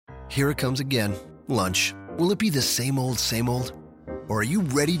Here it comes again. Lunch. Will it be the same old, same old? Or are you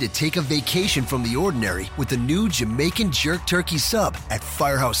ready to take a vacation from the ordinary with the new Jamaican Jerk Turkey Sub at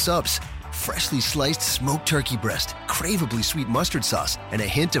Firehouse Subs? Freshly sliced smoked turkey breast, craveably sweet mustard sauce, and a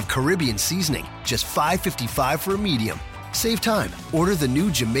hint of Caribbean seasoning. Just $5.55 for a medium. Save time. Order the new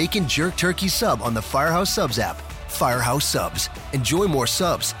Jamaican Jerk Turkey Sub on the Firehouse Subs app. Firehouse Subs. Enjoy more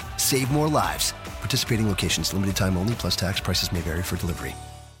subs. Save more lives. Participating locations. Limited time only, plus tax. Prices may vary for delivery.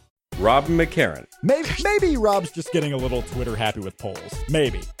 Rob McCarran. Maybe Rob's just getting a little Twitter happy with polls.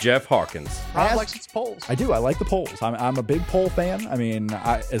 Maybe. Jeff Hawkins. Rob likes his polls. I do. I like the polls. I'm a big poll fan. I mean,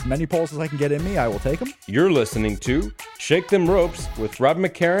 as many polls as I can get in me, I will take them. You're listening to Shake Them Ropes with Rob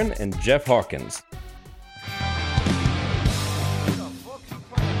McCarran and Jeff Hawkins.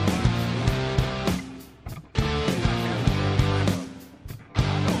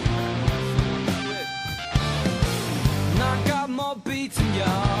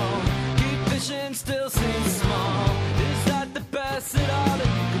 Still seems small. Is that the best that all that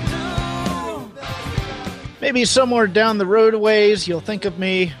you can do? Maybe somewhere down the road a ways, you'll think of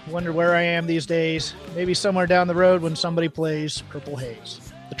me, wonder where I am these days. Maybe somewhere down the road when somebody plays Purple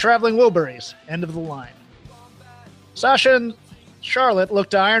Haze. The Traveling Wilburys, end of the line. Sasha and Charlotte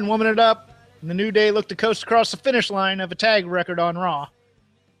looked to Iron Woman it up, and the New Day looked to coast across the finish line of a tag record on Raw.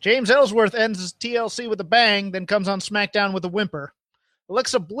 James Ellsworth ends his TLC with a bang, then comes on SmackDown with a whimper.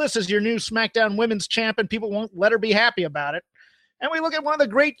 Alexa Bliss is your new SmackDown Women's Champ, and people won't let her be happy about it. And we look at one of the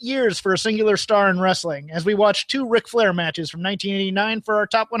great years for a singular star in wrestling, as we watch two Ric Flair matches from 1989 for our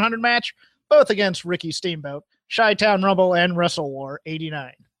Top 100 match, both against Ricky Steamboat, Chi-Town Rumble, and Wrestle War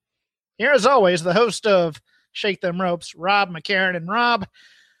 89. Here, as always, the host of Shake Them Ropes, Rob McCarran. And Rob,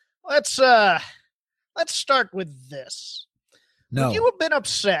 let's start with this. No. Would you have been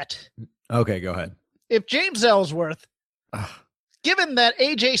upset? Okay, go ahead. If James Ellsworth... given that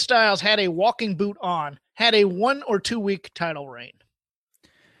AJ Styles had a walking boot on, had a 1 or 2 week title reign?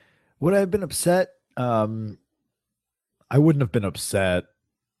 Would I have been upset? I wouldn't have been upset.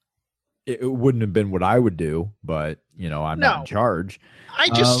 It wouldn't have been what I would do, but I'm not in charge. I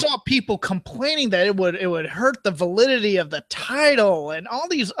just saw people complaining that it would hurt the validity of the title and all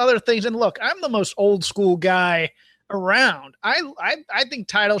these other things. And look, I'm the most old school guy around. I think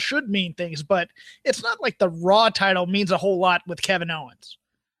title should mean things, but it's not like the Raw title means a whole lot with Kevin Owens.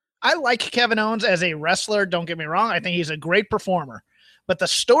 I like Kevin Owens as a wrestler, don't get me wrong. I think he's a great performer. But the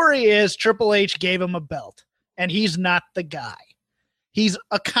story is Triple H gave him a belt, and he's not the guy. He's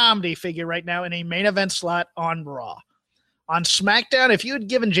a comedy figure right now in a main event slot on Raw. On SmackDown, if you had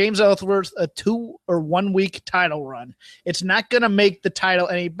given James Ellsworth a 2 or 1 week title run, it's not going to make the title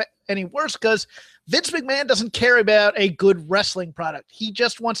any worse because Vince McMahon doesn't care about a good wrestling product. He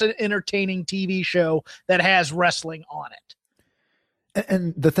just wants an entertaining TV show that has wrestling on it.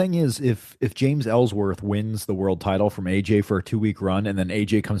 And the thing is, if James Ellsworth wins the world title from AJ for a 2 week run, and then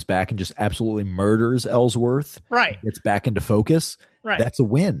AJ comes back and just absolutely murders Ellsworth, right, gets back into focus, right, that's a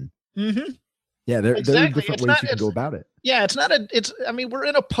win. Mm-hmm. Yeah, there are different ways you can go about it. Yeah, we're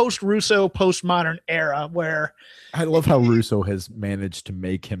in a post-Russo, postmodern era where I love how Russo has managed to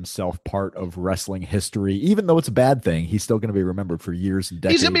make himself part of wrestling history. Even though it's a bad thing, he's still going to be remembered for years and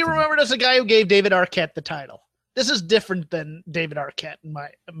decades. He's going to be remembered as the guy who gave David Arquette the title. This is different than David Arquette, in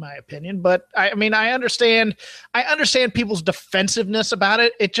my opinion. But I understand people's defensiveness about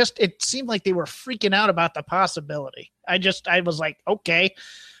it. It seemed like they were freaking out about the possibility. I was like, okay.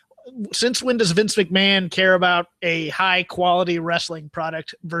 Since when does Vince McMahon care about a high quality wrestling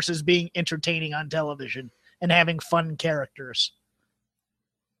product versus being entertaining on television and having fun characters?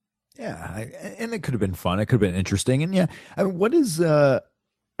 Yeah. And it could have been fun. It could have been interesting. And yeah,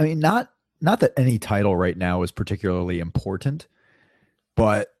 not that any title right now is particularly important,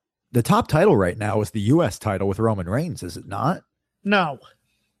 but the top title right now is the U.S. title with Roman Reigns. Is it not? No.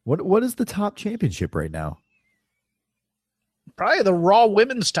 What is the top championship right now? Probably the Raw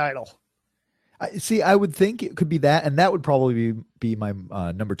Women's title. I would think it could be that, and that would probably be my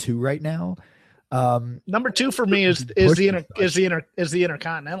number 2 right now. Number 2 for me is the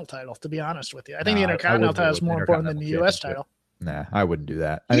Intercontinental title. To be honest with you, I think the Intercontinental title is more important than the U.S. title. Nah, I wouldn't do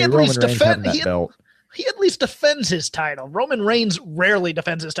that. Roman Reigns having that belt. He at least defends his title. Roman Reigns rarely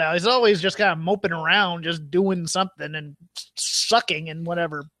defends his title. He's always just kind of moping around, just doing something and sucking in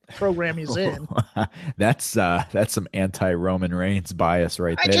whatever program he's in. That's some anti-Roman Reigns bias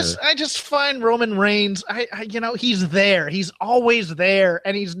there. I just find Roman Reigns, he's there. He's always there,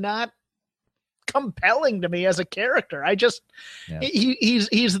 and he's not compelling to me as a character. He's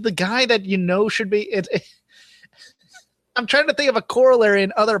the guy that should be. I'm trying to think of a corollary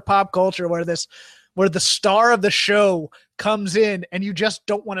in other pop culture where the star of the show comes in and you just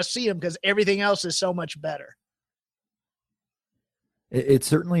don't want to see him because everything else is so much better. It's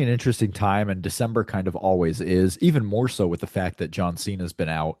certainly an interesting time, and December kind of always is, even more so with the fact that John Cena's been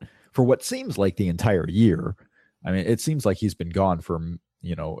out for what seems like the entire year. I mean, it seems like he's been gone for,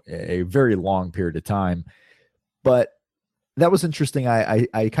 a very long period of time. But that was interesting.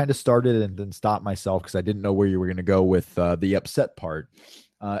 I kind of started and then stopped myself because I didn't know where you were going to go with the upset part.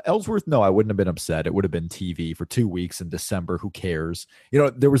 Ellsworth, no, I wouldn't have been upset. It would have been TV for 2 weeks in December. Who cares?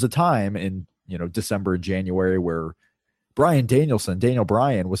 There was a time in, December and January where Bryan Danielson, Daniel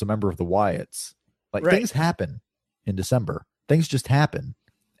Bryan, was a member of the Wyatts. Like, right. Things happen in December. Things just happen.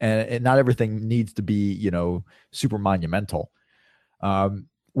 And not everything needs to be, super monumental.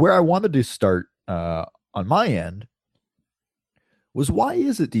 Where I wanted to start on my end was, why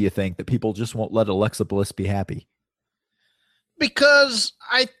is it, do you think, that people just won't let Alexa Bliss be happy? Because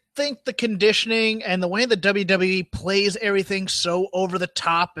I think the conditioning and the way the WWE plays everything so over the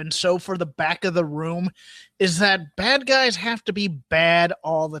top and so for the back of the room is that bad guys have to be bad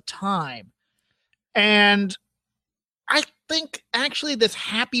all the time. And I think actually this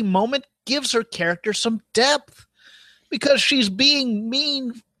happy moment gives her character some depth because she's being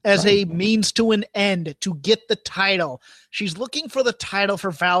mean as a means to an end to get the title. She's looking for the title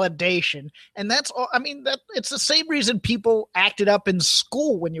for validation. And that's all. I mean, it's the same reason people acted up in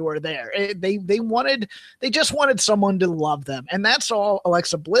school when you were there. They just wanted someone to love them. And that's all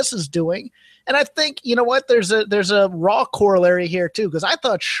Alexa Bliss is doing. And I think, you know what, there's a Raw corollary here too, because I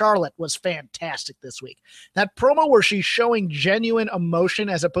thought Charlotte was fantastic this week. That promo where she's showing genuine emotion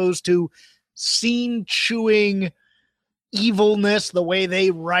as opposed to scene chewing evilness, the way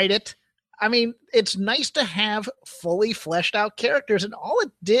they write it. I mean, it's nice to have fully fleshed out characters, and all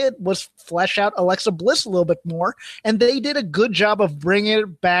it did was flesh out Alexa Bliss a little bit more, and they did a good job of bringing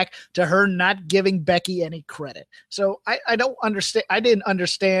it back to her not giving Becky any credit. So I don't understand. I didn't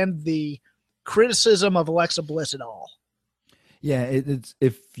understand the criticism of Alexa Bliss at all. Yeah, it's,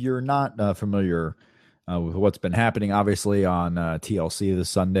 if you're not familiar with what's been happening, obviously on TLC this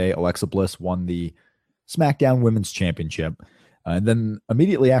Sunday, Alexa Bliss won the SmackDown Women's Championship. And then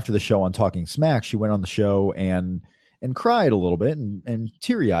immediately after the show on Talking Smack, she went on the show and cried a little bit and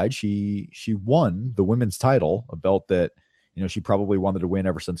teary-eyed. She won the women's title, a belt that, she probably wanted to win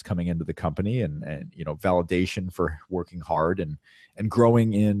ever since coming into the company, and validation for working hard and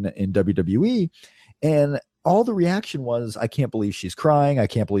growing in WWE. And all the reaction was, I can't believe she's crying. I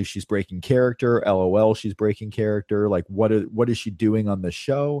can't believe she's breaking character. LOL, she's breaking character. Like, what is she doing on the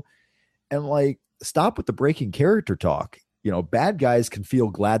show? And like, stop with the breaking character talk. Bad guys can feel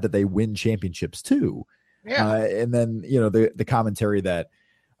glad that they win championships too. Yeah. And then, the commentary that,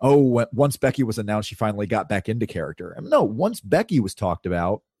 once Becky was announced, she finally got back into character. I mean, no, once Becky was talked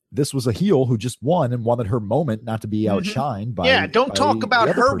about, this was a heel who just won and wanted her moment not to be outshined by. Don't talk about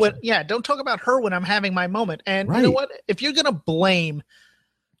her person. don't talk about her when I'm having my moment. And right. You know what? If you're going to blame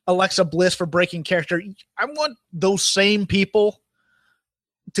Alexa Bliss for breaking character, I want those same people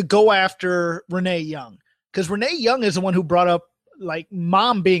to go after Renee Young, because Renee Young is the one who brought up like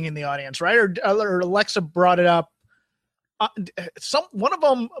mom being in the audience, right? Or Alexa brought it up. One of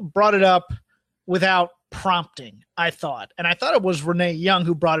them brought it up without prompting, I thought. And I thought it was Renee Young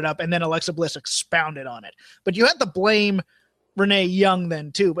who brought it up, and then Alexa Bliss expounded on it. But you had to blame Renee Young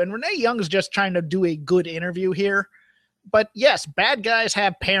then too. And Renee Young is just trying to do a good interview here. But yes, bad guys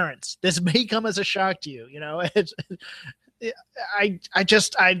have parents. This may come as a shock to you.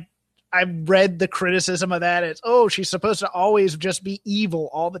 I read the criticism of that. It's, she's supposed to always just be evil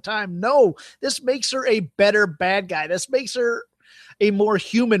all the time. No, this makes her a better bad guy. This makes her a more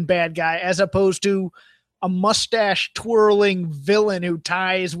human bad guy, as opposed to a mustache twirling villain who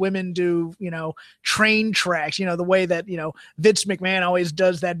ties women to, train tracks, the way that, Vince McMahon always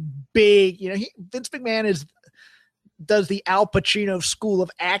does that big, Vince McMahon does the Al Pacino school of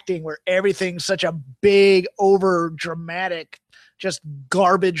acting where everything's such a big, over dramatic, just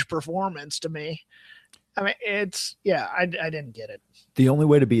garbage performance to me. I mean, I didn't get it. The only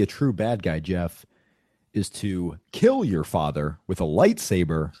way to be a true bad guy, Jeff, is to kill your father with a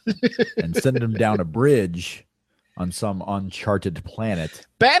lightsaber and send him down a bridge on some uncharted planet.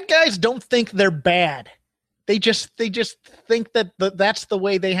 Bad guys don't think they're bad. They just think that that's the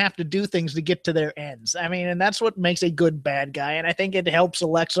way they have to do things to get to their ends. I mean, and that's what makes a good bad guy. And I think it helps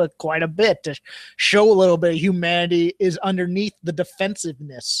Alexa quite a bit to show a little bit of humanity is underneath the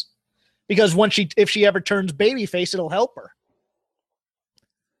defensiveness. Because if she ever turns babyface, it'll help her.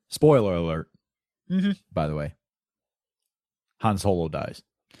 Spoiler alert. Mm-hmm. By the way, Han Solo dies.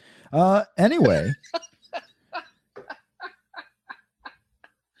 Anyway.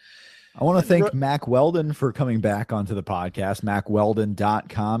 I want to thank Mack Weldon for coming back onto the podcast.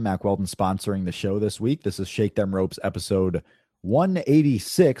 MackWeldon.com. Mack Weldon sponsoring the show this week. This is Shake Them Ropes episode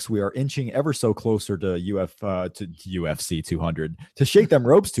 186. We are inching ever so closer to UFC 200, to Shake Them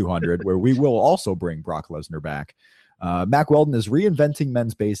Ropes 200, where we will also bring Brock Lesnar back. Mack Weldon is reinventing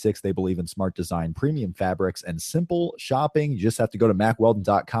men's basics. They believe in smart design, premium fabrics, and simple shopping. You just have to go to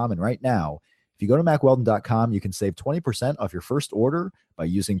MackWeldon.com. And right now, if you go to MackWeldon.com, you can save 20% off your first order by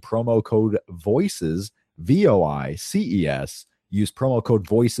using promo code VOICES, VOICES. Use promo code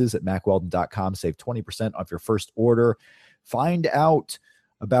VOICES at MackWeldon.com. Save 20% off your first order. Find out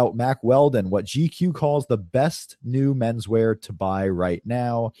about Mack Weldon, what GQ calls the best new menswear to buy right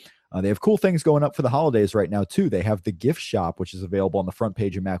now. They have cool things going up for the holidays right now, too. They have the gift shop, which is available on the front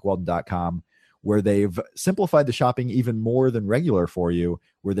page of MackWeldon.com, where they've simplified the shopping even more than regular for you,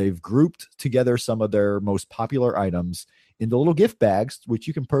 where they've grouped together some of their most popular items into little gift bags, which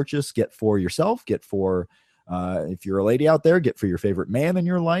you can purchase, get for yourself, get for, if you're a lady out there, get for your favorite man in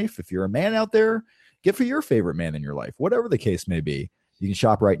your life. If you're a man out there, get for your favorite man in your life, whatever the case may be. You can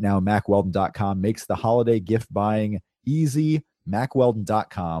shop right now. MackWeldon.com makes the holiday gift buying easy.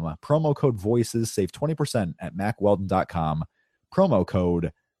 MackWeldon.com. Promo code VOICES. Save 20% at MackWeldon.com. Promo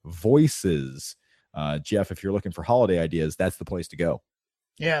code VOICES. Jeff, if you're looking for holiday ideas, that's the place to go.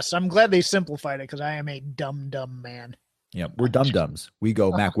 Yes, I'm glad they simplified it because I am a dumb man. Yeah, we're dum-dums. We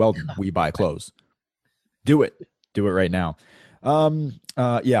go Mack Weldon. We buy clothes. Do it. Do it right now.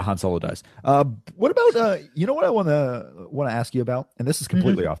 Yeah, Han Solo does. What about you know what I want to ask you about? And this is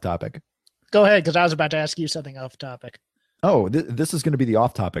completely off topic. Go ahead, because I was about to ask you something off topic. Oh, this is going to be the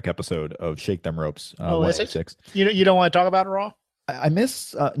off topic episode of Shake Them Ropes. Is it? You don't want to talk about it, Raw? I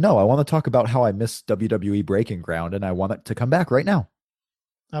miss no, I want to talk about how I miss WWE Breaking Ground, and I want it to come back right now.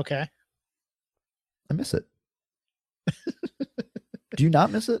 Okay. I miss it. Do you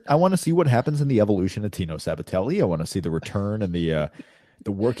not miss it? I want to see what happens in the evolution of Tino Sabatelli. I want to see the return and the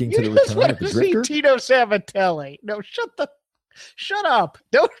working to the return of the Drifter. Tino Sabatelli. No, shut up.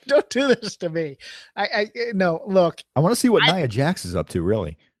 Don't do this to me. No, look. I want to see what Nia Jax is up to,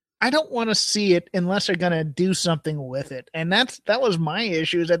 really. I don't want to see it unless they're going to do something with it. And that was my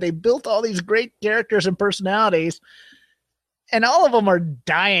issue, is that they built all these great characters and personalities, and all of them are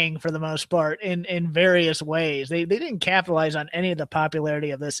dying for the most part in various ways. They didn't capitalize on any of the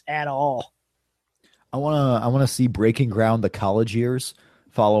popularity of this at all. I want to see Breaking Ground the college years,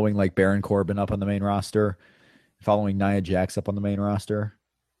 following like Baron Corbin up on the main roster, following Nia Jax up on the main roster,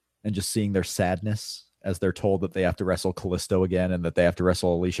 and just seeing their sadness as they're told that they have to wrestle Kalisto again and that they have to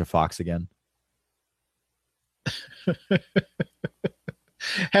wrestle Alicia Fox again.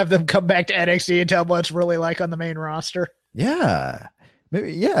 Have them come back to NXT and tell them what it's really like on the main roster. Yeah,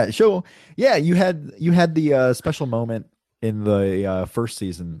 maybe. Yeah. So yeah, you had the special moment in the first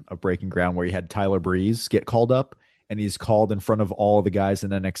season of Breaking Ground where you had Tyler Breeze get called up, and he's called in front of all the guys in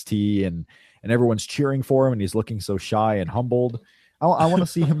NXT, and everyone's cheering for him, and he's looking so shy and humbled. I want to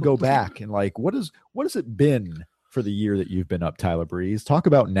see him go back and like, what has it been for the year that you've been up, Tyler Breeze? Talk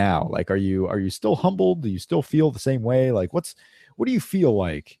about now. Like, are you still humbled? Do you still feel the same way? Like, what do you feel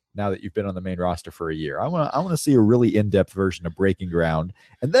like now that you've been on the main roster for a year? I want to see a really in-depth version of Breaking Ground,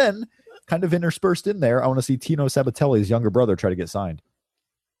 and then kind of interspersed in there, I want to see Tino Sabatelli's younger brother try to get signed.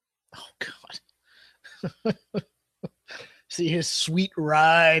 Oh God. See his sweet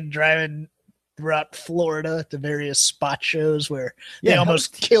ride driving throughout Florida to various spot shows where they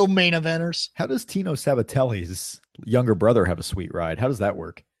almost kill main eventers. How does Tino Sabatelli's younger brother have a sweet ride? How does that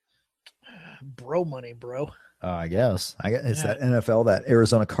work? Bro money, bro. I guess it's that NFL, that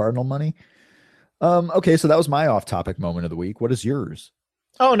Arizona Cardinal money. Okay, so that was my off-topic moment of the week. What is yours?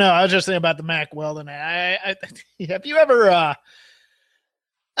 Oh no, I was just thinking about the Mack Weldon. Have you ever? I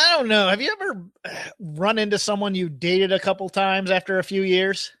don't know. Have you ever run into someone you dated a couple times after a few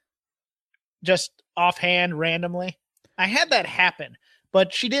years? Just offhand, randomly. I had that happen,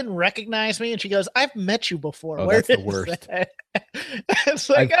 but she didn't recognize me, and she goes, "I've met you before." Oh, that's the worst. It's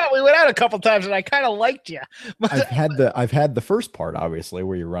like, we went out a couple times, and I kind of liked you. I've had the first part, obviously,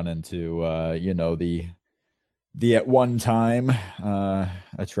 where you run into, the at one time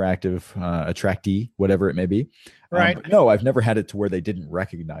attractee, whatever it may be. Right. No, I've never had it to where they didn't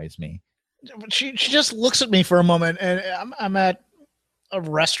recognize me. She just looks at me for a moment, and I'm at a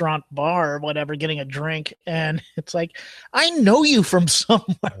restaurant bar or whatever, getting a drink, and it's like, I know you from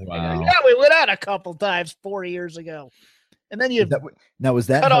somewhere. Wow. Yeah, we went out a couple times 4 years ago, and then you was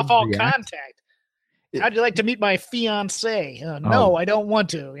that cut off all contact. How'd you like to meet my fiance? No, I don't want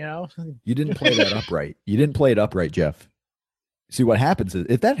to. You didn't play that upright. You didn't play it upright, Jeff. See, what happens is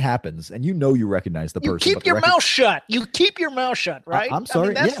if that happens and you recognize the You person. keep your mouth shut. You keep your mouth shut, right? I'm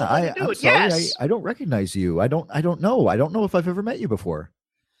sorry. I mean, that's the way to do I'm it. sorry. Yes. I don't recognize you. I don't know. I don't know if I've ever met you before.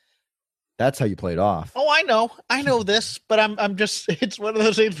 That's how you play it off. Oh, I know this, but I'm just, it's one of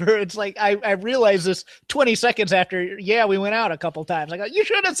those things where it's like, I realized this 20 seconds after, we went out a couple times. I go, you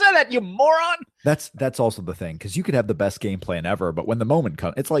should have said that, you moron. That's also the thing, because you could have the best game plan ever, but when the moment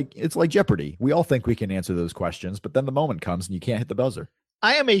comes, it's like Jeopardy. We all think we can answer those questions, but then the moment comes and you can't hit the buzzer.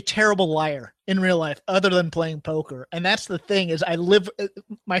 I am a terrible liar in real life other than playing poker. And that's the thing is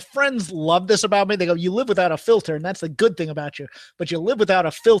my friends love this about me. They go, you live without a filter. And that's the good thing about you, but you live without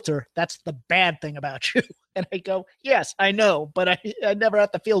a filter. That's the bad thing about you. And I go, yes, I know, but I never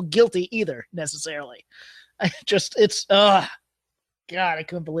have to feel guilty either necessarily. God, I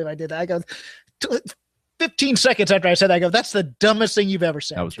couldn't believe I did that. I go 15 seconds after I said that, I go, that's the dumbest thing you've ever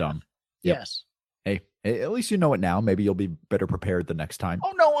said. That was dumb. Yep. Yes. Hey, at least you know it now. Maybe you'll be better prepared the next time.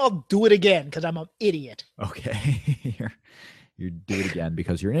 Oh no, I'll do it again because I'm an idiot. Okay. You do it again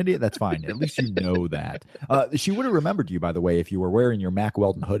because you're an idiot. That's fine. At least you know that. She would have remembered you, by the way, if you were wearing your Mack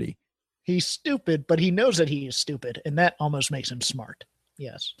Weldon hoodie. He's stupid, but he knows that he is stupid, and that almost makes him smart.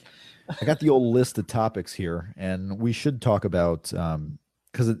 Yes. I got the old list of topics here, and we should talk about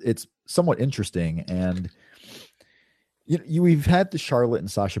because it's somewhat interesting. And we've had the Charlotte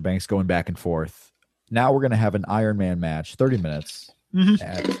and Sasha Banks going back and forth. Now we're going to have an Iron Man match, 30 minutes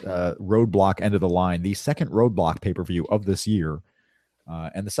at Roadblock End of the Line, the second Roadblock pay-per-view of this year,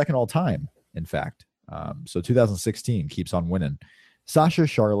 and the second all time, in fact. So 2016 keeps on winning. Sasha,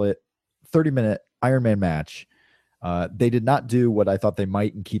 Charlotte, 30-minute Iron Man match. They did not do what I thought they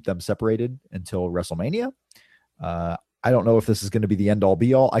might and keep them separated until WrestleMania. I don't know if this is going to be the end-all,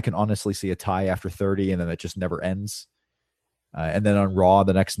 be-all. I can honestly see a tie after 30, and then it just never ends. And then on Raw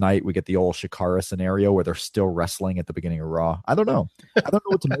the next night, we get the old Shikara scenario where they're still wrestling at the beginning of Raw. I don't know. I don't know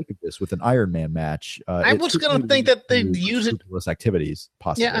what to make of this with an Iron Man match. I was going to think that they'd use it. Activities,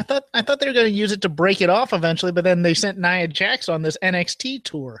 possibly. Yeah, I thought they were going to use it to break it off eventually, but then they sent Nia Jax on this NXT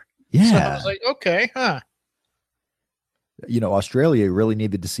tour. Yeah. So I was like, okay, huh. Australia really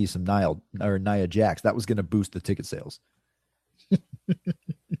needed to see some Nia Jax. That was going to boost the ticket sales. I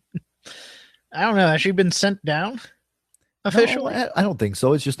don't know. Has she been sent down? Officially? No, I don't think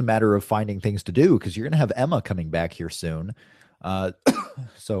so. It's just a matter of finding things to do because you're going to have Emma coming back here soon.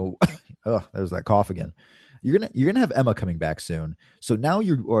 So, there's that cough again. You're gonna have Emma coming back soon. So now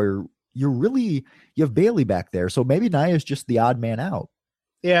you have Bailey back there. So maybe Nia's just the odd man out.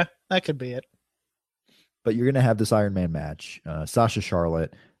 Yeah, that could be it. But you're gonna have this Iron Man match, Sasha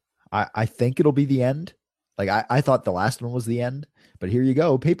Charlotte. I think it'll be the end. Like I thought the last one was the end, but here you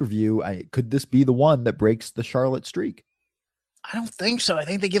go, pay-per-view. Could this be the one that breaks the Charlotte streak? I don't think so. I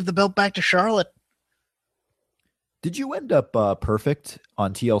think they give the belt back to Charlotte. Did you end up perfect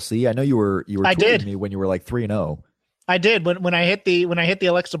on TLC? I know you were tweeting me when you were like 3-0. I did. When I hit the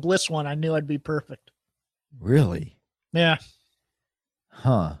Alexa Bliss one, I knew I'd be perfect. Really? Yeah.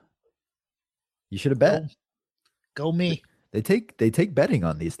 Huh. You should have bet. Go me. They take betting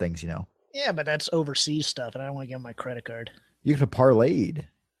on these things, Yeah, but that's overseas stuff, and I don't want to give them my credit card. You could have parlayed.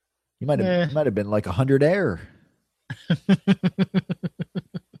 You might have been like 100 air.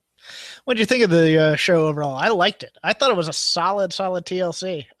 What did you think of the show overall? I liked it. I thought it was a solid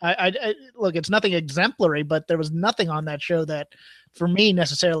TLC. I look, it's nothing exemplary, but there was nothing on that show that, for me,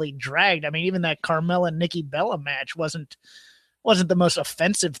 necessarily dragged. I mean, even that Carmella and Nikki Bella match wasn't the most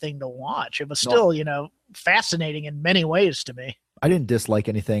offensive thing to watch. It was still, fascinating in many ways to me. I didn't dislike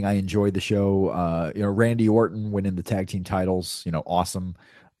anything. I enjoyed the show. Randy Orton winning the tag team titles. Awesome.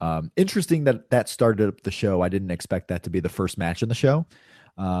 Interesting that started up the show. I didn't expect that to be the first match in the show.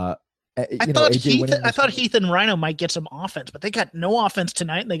 I thought Heath and Rhino might get some offense, but they got no offense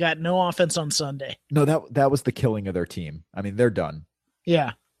tonight, and they got no offense on Sunday. No, that was the killing of their team. I mean, they're done.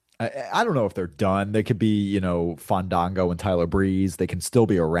 Yeah. I don't know if they're done. They could be, Fandango and Tyler Breeze. They can still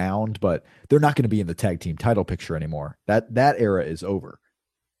be around, but they're not going to be in the tag team title picture anymore. That era is over.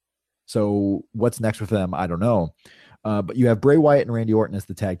 So what's next with them? I don't know. But you have Bray Wyatt and Randy Orton as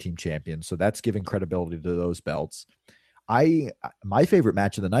the tag team champions, so that's giving credibility to those belts. My favorite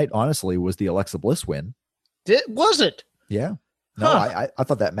match of the night, honestly, was the Alexa Bliss win. Was it? Yeah. No, I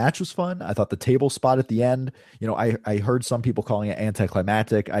thought that match was fun. I thought the table spot at the end, I heard some people calling it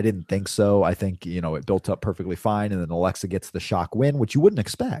anticlimactic. I didn't think so. I think, it built up perfectly fine, and then Alexa gets the shock win, which you wouldn't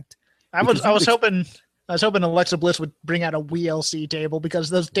expect. I was hoping Alexa Bliss would bring out a WLC table because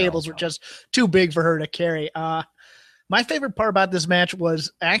those tables were just too big for her to carry. My favorite part about this match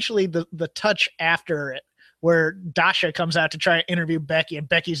was actually the touch after it, where Dasha comes out to try and interview Becky, and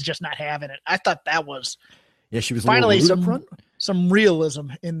Becky's just not having it. I thought that was she was finally up front. some realism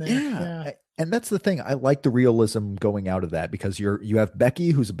in there. Yeah. And that's the thing. I like the realism going out of that because you have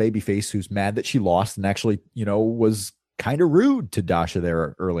Becky, who's a babyface, who's mad that she lost and actually, was kind of rude to Dasha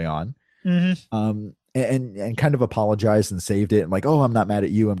there early on. Mm-hmm. And kind of apologized and saved it. And like, oh, I'm not mad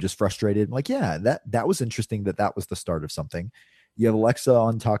at you. I'm just frustrated. I'm like, yeah, that was interesting that was the start of something. You have Alexa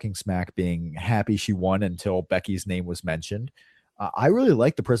on Talking Smack being happy she won until Becky's name was mentioned. I really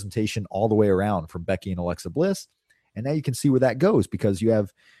like the presentation all the way around from Becky and Alexa Bliss. And now you can see where that goes because you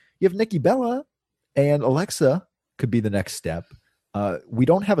have Nikki Bella and Alexa could be the next step. We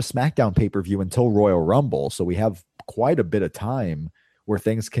don't have a SmackDown pay-per-view until Royal Rumble. So we have quite a bit of time where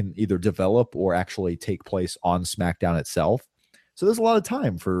things can either develop or actually take place on SmackDown itself. So there's a lot of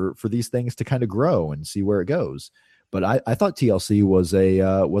time for these things to kind of grow and see where it goes. But I thought TLC was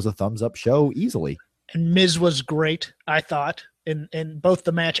a thumbs up show easily. And Miz was great, I thought, in both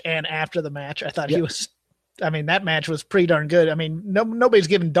the match and after the match. I thought he was. I mean, that match was pretty darn good. I mean, nobody's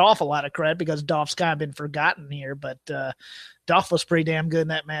giving Dolph a lot of credit because Dolph's kind of been forgotten here, but Dolph was pretty damn good in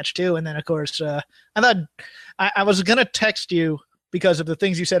that match too. And then, of course, I thought I was going to text you because of the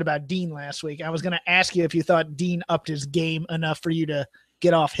things you said about Dean last week. I was going to ask you if you thought Dean upped his game enough for you to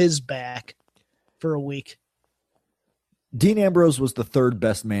get off his back for a week. Dean Ambrose was the third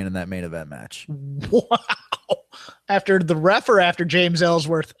best man in that main event match. Wow. After the ref or after James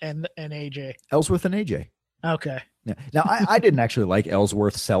Ellsworth and AJ? Ellsworth and AJ. Okay. Yeah. Now, I didn't actually like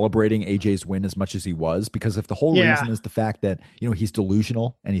Ellsworth celebrating AJ's win as much as he was, because if the whole reason is the fact that, he's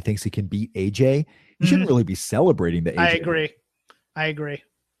delusional and he thinks he can beat AJ, he shouldn't really be celebrating the AJ. I agree.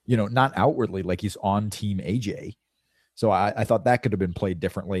 Not outwardly like he's on team AJ. So I thought that could have been played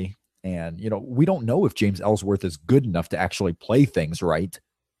differently. And, we don't know if James Ellsworth is good enough to actually play things right.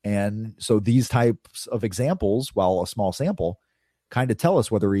 And so these types of examples, while a small sample, kind of tell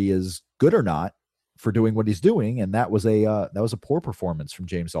us whether he is good or not for doing what he's doing. And that was a poor performance from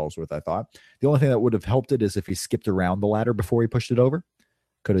James Ellsworth, I thought. The only thing that would have helped it is if he skipped around the ladder before he pushed it over.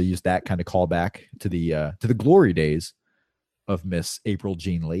 Could have used that kind of callback to the glory days of Miss April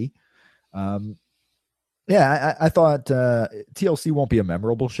Jean Lee. I thought TLC won't be a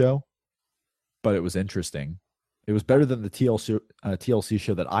memorable show, but it was interesting. It was better than the TLC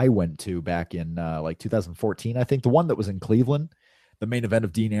show that I went to back in 2014. I think the one that was in Cleveland, the main event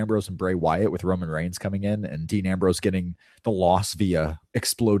of Dean Ambrose and Bray Wyatt with Roman Reigns coming in and Dean Ambrose getting the loss via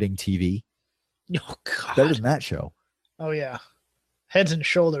exploding TV. Oh, God. Better than that show. Oh, yeah. Heads and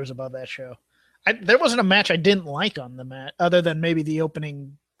shoulders above that show. There wasn't a match I didn't like on the mat other than maybe the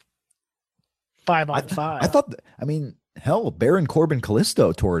opening 5-on-5. I thought, Baron Corbin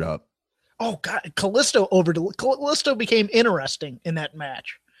Kalisto tore it up. Oh, God. Kalisto became interesting in that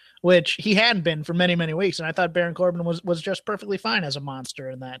match, which he hadn't been for many, many weeks. And I thought Baron Corbin was just perfectly fine as a monster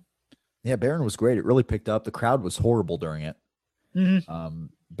in that. Yeah, Baron was great. It really picked up. The crowd was horrible during it. Mm-hmm.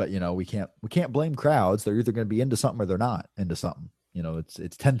 But we can't blame crowds. They're either going to be into something or they're not into something.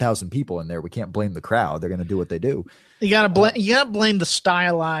 It's 10,000 people in there. We can't blame the crowd. They're going to do what they do. You gotta blame the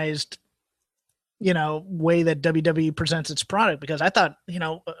stylized, way that WWE presents its product, because I thought,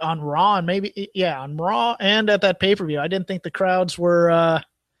 on Raw and on Raw and at that pay-per-view, I didn't think the crowds were,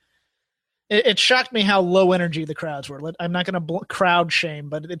 it shocked me how low energy the crowds were. I'm not going to crowd shame,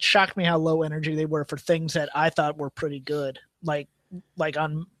 but it shocked me how low energy they were for things that I thought were pretty good. Like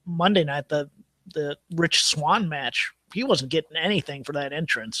on Monday night, the Rich Swann match, he wasn't getting anything for that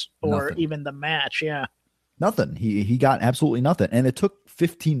entrance or even the match. Yeah. Nothing. He got absolutely nothing. And it took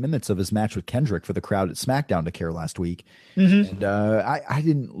 15 minutes of his match with Kendrick for the crowd at SmackDown to care last week. Mm-hmm. And I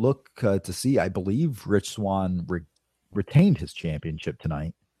didn't look to see, I believe Rich Swann retained his championship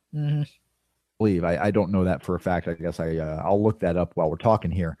tonight. Mm-hmm. I believe. I don't know that for a fact. I guess I'll look that up while we're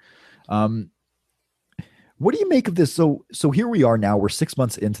talking here. What do you make of this? So here we are now. We're 6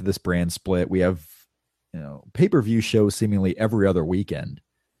 months into this brand split. We have, pay-per-view shows seemingly every other weekend.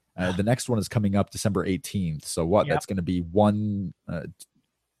 The next one is coming up December 18th. So what? Yep. That's going to be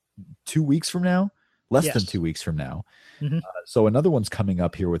 2 weeks from now, less than 2 weeks from now. Mm-hmm. So another one's coming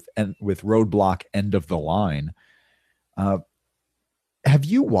up here with Roadblock End of the Line. Have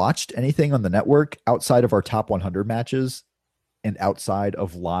you watched anything on the network outside of our top 100 matches and outside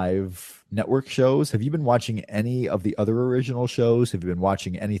of live network shows? Have you been watching any of the other original shows? Have you been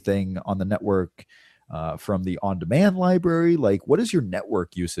watching anything on the network from the on-demand library? Like, what has your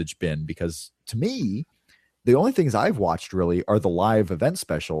network usage been? Because to me, the only things I've watched really are the live event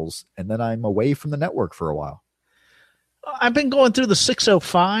specials, and then I'm away from the network for a while. I've been going through the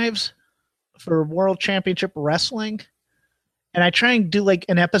 605s for World Championship Wrestling, and I try and do like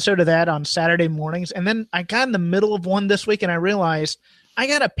an episode of that on Saturday mornings. And then I got in the middle of one this week, and I realized I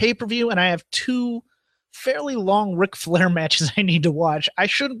got a pay-per-view, and I have 2 fairly long Ric Flair matches I need to watch. I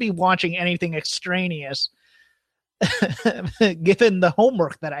shouldn't be watching anything extraneous given the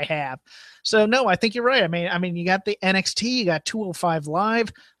homework that I have. So no, I think you're right. I mean, you got the NXT, you got 205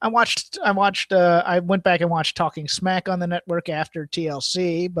 Live. I went back and watched Talking Smack on the network after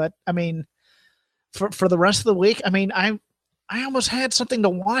TLC, but I mean, for the rest of the week, I mean, I almost had something to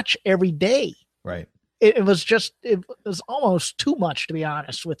watch every day. Right. It was almost too much, to be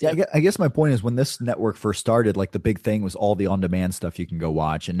honest with you. Yeah, I guess my point is when this network first started, like the big thing was all the on-demand stuff you can go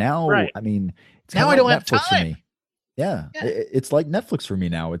watch, and now, right. I mean, it's now I don't have time. For me. Yeah, it's like Netflix for me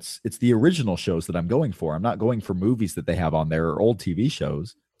now. It's the original shows that I'm going for. I'm not going for movies that they have on there or old TV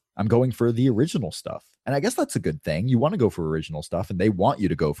shows. I'm going for the original stuff, and I guess that's a good thing. You want to go for original stuff, and they want you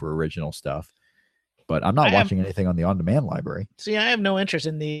to go for original stuff. But I'm not watching anything on the on-demand library. See, I have no interest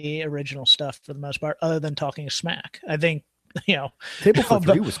in the original stuff for the most part, other than Talking Smack. I think, Table for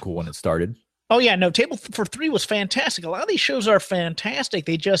Three was cool when it started. Oh yeah, no, Table for Three was fantastic. A lot of these shows are fantastic.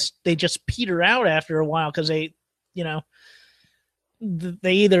 They just peter out after a while because they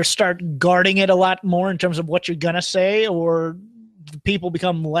either start guarding it a lot more in terms of what you're gonna say, or the people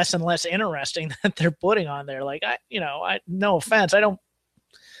become less and less interesting that they're putting on there. Like no offense,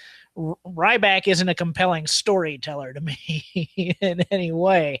 Ryback isn't a compelling storyteller to me in any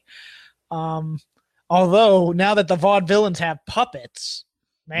way. Although now that the vaudevillains have puppets,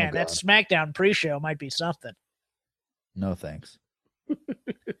 man, that SmackDown pre-show might be something. No thanks. What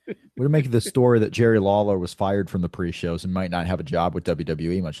do you make of the story that Jerry Lawler was fired from the pre-shows and might not have a job with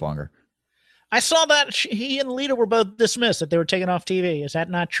WWE much longer? I saw that he and Lita were both dismissed, that they were taken off TV. Is that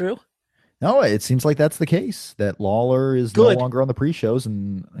not true? No, it seems like that's the case, that Lawler is no longer on the pre-shows,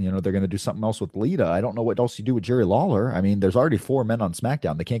 and they're going to do something else with Lita. I don't know what else you do with Jerry Lawler. I mean, there's already 4 men on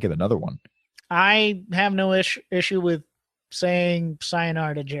SmackDown. They can't get another one. I have no issue with saying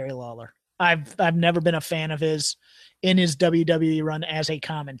sayonara to Jerry Lawler. I've never been a fan of his in his WWE run as a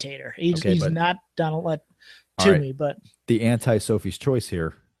commentator. He's not done a lot to me, but the anti-Sophie's Choice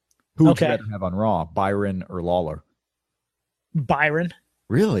here. Who would you rather have on Raw, Byron or Lawler? Byron.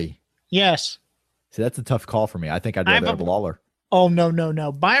 Really? Yes. See, that's a tough call for me. I think I'd rather have Lawler. Oh,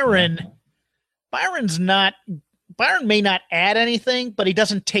 no. Byron may not add anything, but he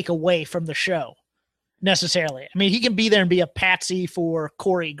doesn't take away from the show necessarily. I mean, he can be there and be a patsy for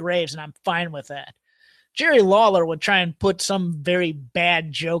Corey Graves, and I'm fine with that. Jerry Lawler would try and put some very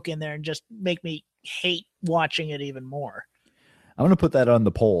bad joke in there and just make me hate watching it even more. I'm going to put that on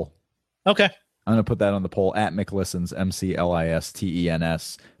the poll. Okay. I'm going to put that on the poll at McListens,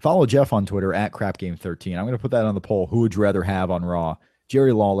 McListens. Follow Jeff on Twitter at CrapGame13. I'm going to put that on the poll. Who would you rather have on Raw,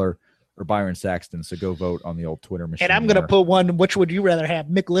 Jerry Lawler or Byron Saxton? So go vote on the old Twitter machine. And I'm going to put one, which would you rather have,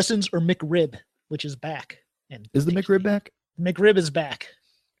 McListens or McRib, which is back. Is the McRib back? McRib is back.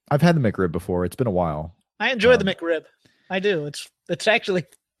 I've had the McRib before. It's been a while. I enjoy the McRib. I do. It's actually,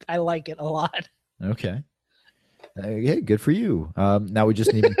 I like it a lot. Okay. Hey, good for you. Now we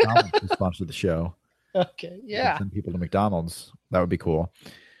just need McDonald's to sponsor the show. Okay, yeah. Send people to McDonald's. That would be cool.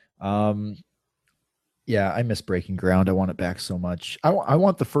 Yeah, I miss Breaking Ground. I want it back so much. I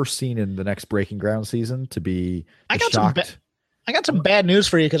want the first scene in the next Breaking Ground season to be shocked. I got some bad news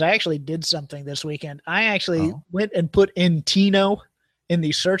for you because I actually did something this weekend. I actually went and put in Tino in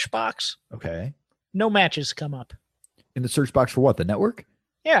the search box. Okay. No matches come up. In the search box for what? The network?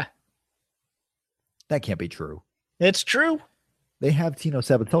 Yeah. That can't be true. It's true. They have Tino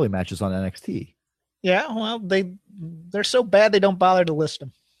Sabatelli matches on NXT. Yeah, well, they're so bad they don't bother to list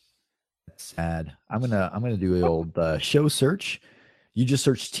them. That's sad. I'm gonna do an old show search. You just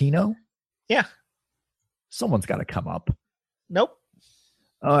search Tino? Yeah. Someone's got to come up. Nope.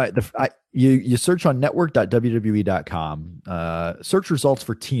 All right. You search on network.wwe.com. Search results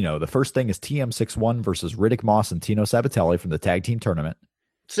for Tino. The first thing is TM61 versus Riddick Moss and Tino Sabatelli from the tag team tournament.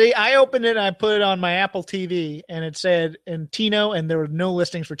 See, I opened it and I put it on my Apple TV and it said in Tino, and there were no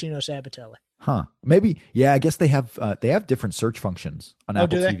listings for Tino Sabatelli. Huh. Maybe. Yeah, I guess they have different search functions on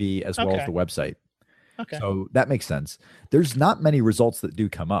Apple TV as well as the website. Okay. So that makes sense. There's not many results that do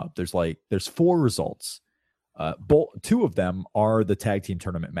come up. There's 4 results. 2 of them are the tag team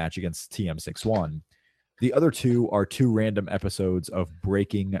tournament match against TM61. The other 2 are 2 random episodes of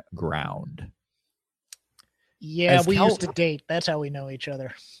Breaking Ground. Yeah, we used to date. That's how we know each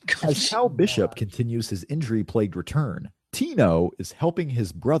other. As Cal Bishop continues his injury-plagued return, Tino is helping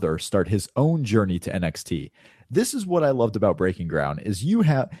his brother start his own journey to NXT. This is what I loved about Breaking Ground, is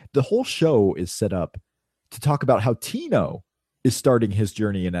the whole show is set up to talk about how Tino is starting his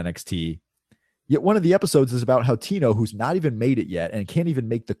journey in NXT. Yet one of the episodes is about how Tino, who's not even made it yet and can't even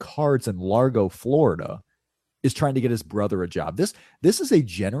make the cards in Largo, Florida, is trying to get his brother a job. This is a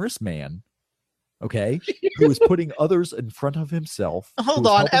generous man okay, who is putting others in front of himself. Hold who is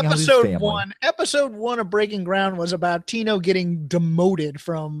on. helping out his Episode family. 1. Episode 1 of Breaking Ground was about Tino getting demoted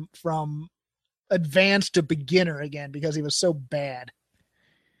from advanced to beginner again because he was so bad.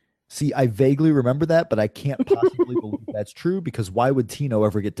 See, I vaguely remember that, but I can't possibly believe that's true because why would Tino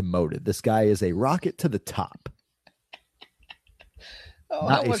ever get demoted? This guy is a rocket to the top. Oh,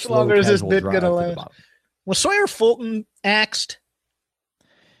 not how a much slow, longer is this casual bit drive going to to the last? bottom. Was Sawyer Fulton axed?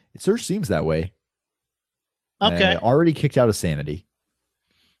 It sure seems that way. Okay. Already kicked out of Sanity.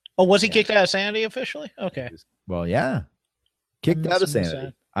 Oh, was he kicked out of Sanity officially? Okay. Well, yeah. Kicked I'm out of missing Sanity.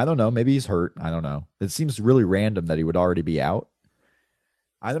 that. I don't know. Maybe he's hurt. I don't know. It seems really random that he would already be out.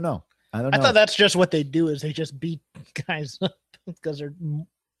 I don't know. I thought that's just what they do is they just beat guys up because they're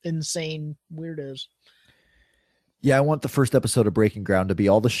insane weirdos. Yeah, I want the first episode of Breaking Ground to be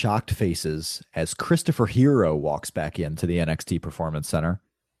all the shocked faces as Christopher Hero walks back into the NXT Performance Center.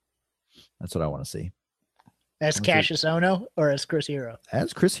 That's what I want to see. As Cassius Ohno or as Chris Hero?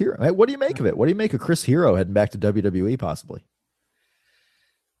 As Chris Hero. Hey, what do you make of it? What do you make of Chris Hero heading back to WWE possibly?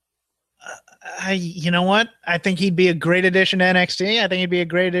 You know what? I think he'd be a great addition to NXT. I think he'd be a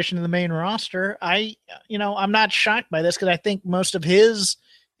great addition to the main roster. I'm not shocked by this because I think most of his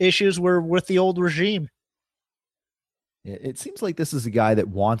issues were with the old regime. It seems like this is a guy that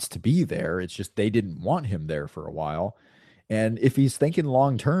wants to be there. It's just they didn't want him there for a while. And if he's thinking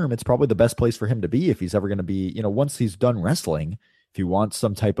long term, it's probably the best place for him to be if he's ever going to be, once he's done wrestling, if he wants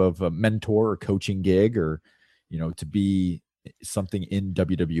some type of a mentor or coaching gig or, to be something in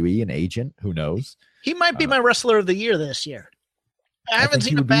WWE, an agent, who knows? He might be my wrestler of the year this year. I haven't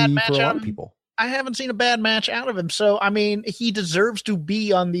seen a bad match out of people. I haven't seen a bad match out of him. So, I mean, he deserves to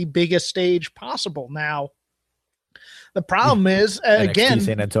be on the biggest stage possible. Now, the problem is, again, NXT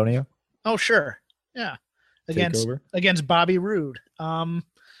San Antonio. Oh, sure. Yeah. Against Bobby Roode.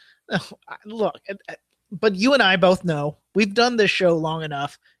 Look, but you and I both know we've done this show long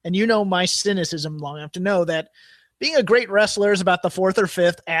enough, and my cynicism long enough to know that being a great wrestler is about the fourth or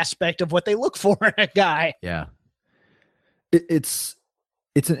fifth aspect of what they look for in a guy. Yeah. It's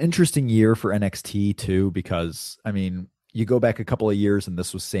an interesting year for NXT too, because you go back a couple of years and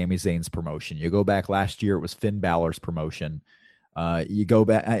this was Sami Zayn's promotion. You go back last year, it was Finn Balor's promotion. You go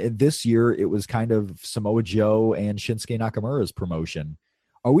back this year, it was kind of Samoa Joe and Shinsuke Nakamura's promotion.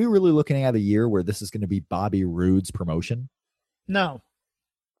 Are we really looking at a year where this is going to be Bobby Roode's promotion? No.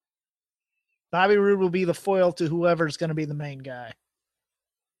 Bobby Roode will be the foil to whoever's going to be the main guy.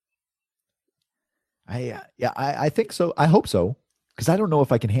 I think so. I hope so. Because I don't know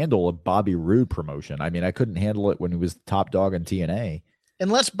if I can handle a Bobby Roode promotion. I couldn't handle it when he was top dog in TNA.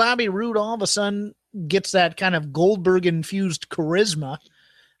 Unless Bobby Roode all of a sudden gets that kind of Goldberg-infused charisma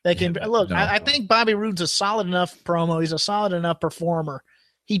that can look. No. I think Bobby Roode's a solid enough promo. He's a solid enough performer.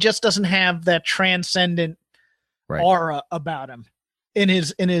 He just doesn't have that transcendent aura about him in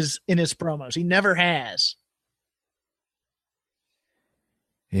his promos. He never has.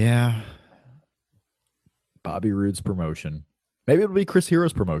 Yeah. Bobby Roode's promotion. Maybe it'll be Chris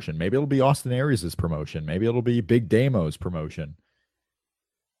Hero's promotion. Maybe it'll be Austin Aries' promotion. Maybe it'll be Big Damo's promotion.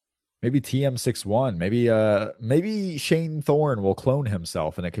 Maybe TM61. Maybe Shane Thorne will clone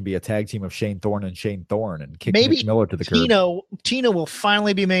himself, and it could be a tag team of Shane Thorne and Shane Thorne and kick Nick Miller to the curb. Tino will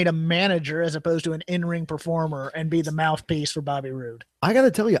finally be made a manager as opposed to an in-ring performer and be the mouthpiece for Bobby Roode. I got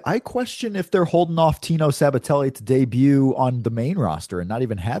to tell you, I question if they're holding off Tino Sabatelli to debut on the main roster and not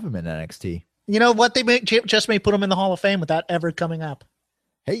even have him in NXT. You know what? They just may put him in the Hall of Fame without ever coming up.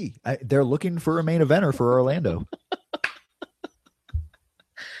 Hey, they're looking for a main eventer for Orlando.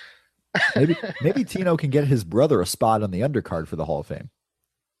 Maybe Tino can get his brother a spot on the undercard for the Hall of Fame.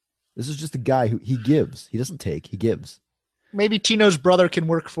 This is just a guy who he gives. He doesn't take, he gives. Maybe Tino's brother can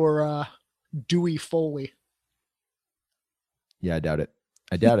work for Dewey Foley. Yeah, I doubt it.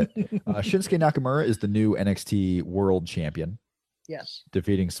 Shinsuke Nakamura is the new NXT World Champion. Yes.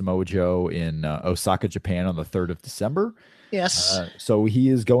 Defeating Samoa Joe in Osaka, Japan on the 3rd of December. Yes. So he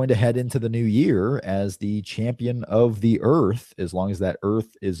is going to head into the new year as the champion of the Earth, as long as that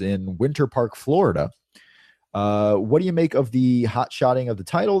Earth is in Winter Park, Florida. What do you make of the hot shotting of the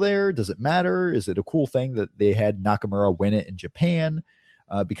title there? Does it matter? Is it a cool thing that they had Nakamura win it in Japan?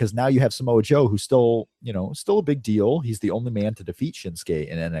 Because now you have Samoa Joe, who's still a big deal. He's the only man to defeat Shinsuke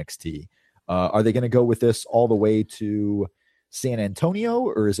in NXT. Are they going to go with this all the way to San Antonio,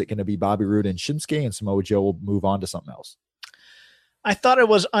 or is it going to be Bobby Roode and Shinsuke and Samoa Joe will move on to something else? I thought it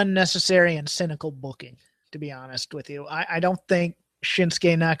was unnecessary and cynical booking, to be honest with you. I don't think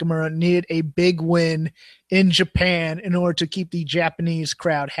Shinsuke Nakamura needed a big win in Japan in order to keep the Japanese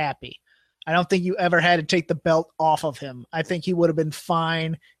crowd happy. I don't think you ever had to take the belt off of him. I think he would have been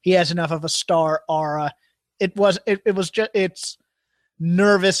fine. He has enough of a star aura. It was just it's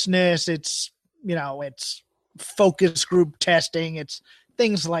nervousness. It's it's focus group testing. It's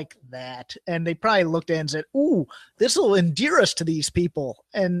things like that. And they probably looked at it and said, "Ooh, this will endear us to these people,"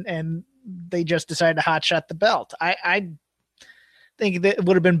 and they just decided to hotshot the belt. I think that it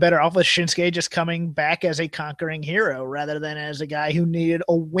would have been better off with Shinsuke just coming back as a conquering hero rather than as a guy who needed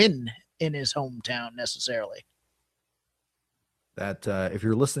a win in his hometown necessarily. That if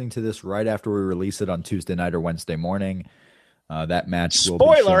you're listening to this right after we release it on Tuesday night or Wednesday morning, that match will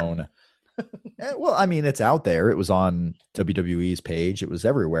be shown. Well, I mean, it's out there. It was on WWE's page. It was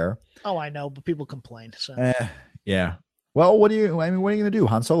everywhere. Oh, I know, but people complained. So. Yeah. Well, what are you going to do?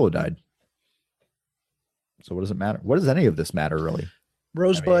 Han Solo died. So what does it matter? What does any of this matter, really?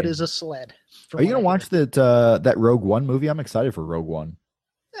 Rosebud is a sled. Are you going to watch that Rogue One movie? I'm excited for Rogue One.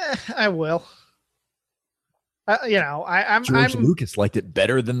 I will. I'm Lucas liked it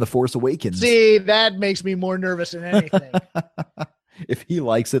better than The Force Awakens. See, that makes me more nervous than anything. If he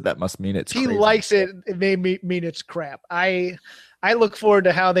likes it, that must mean it's he crazy. likes it. It may mean it's crap. I look forward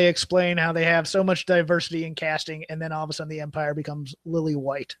to how they explain how they have so much diversity in casting, and then all of a sudden the Empire becomes lily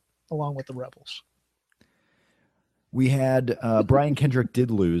white along with the Rebels. We had Brian Kendrick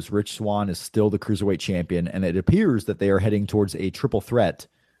did lose. Rich Swann is still the Cruiserweight champion, and it appears that they are heading towards a triple threat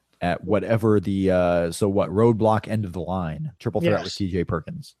at whatever the Roadblock end of the line. Triple threat with TJ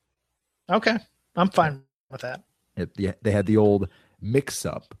Perkins. Okay. I'm fine with that. They had the old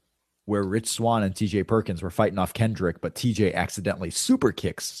mix-up where Rich Swann and TJ Perkins were fighting off Kendrick, but TJ accidentally super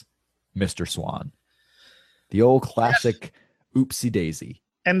kicks Mr. Swan. The old classic oopsie daisy.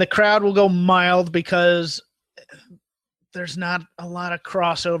 And the crowd will go mild because there's not a lot of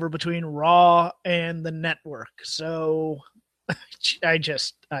crossover between Raw and the network. So I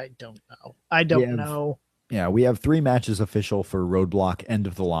don't know. I don't know. Yeah, we have 3 matches official for Roadblock end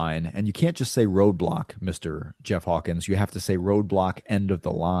of the line. And you can't just say Roadblock, Mr. Jeff Hawkins. You have to say Roadblock end of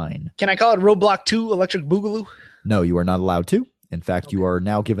the line. Can I call it Roadblock 2 Electric Boogaloo? No, you are not allowed to. In fact, you are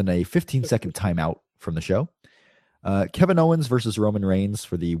now given a 15-second timeout from the show. Kevin Owens versus Roman Reigns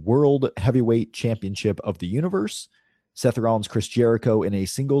for the World Heavyweight Championship of the Universe. Seth Rollins, Chris Jericho in a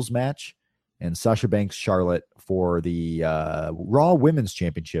singles match. And Sasha Banks, Charlotte for the Raw Women's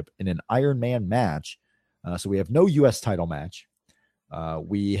Championship in an Iron Man match. So we have no U.S. title match.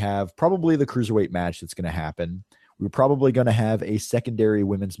 We have probably the Cruiserweight match that's going to happen. We're probably going to have a secondary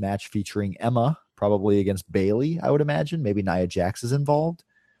women's match featuring Emma, probably against Bayley, I would imagine. Maybe Nia Jax is involved.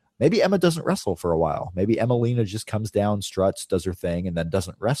 Maybe Emma doesn't wrestle for a while. Maybe Emmalina just comes down, struts, does her thing, and then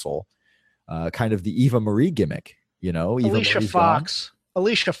doesn't wrestle. Kind of the Eva Marie gimmick, Alicia Fox.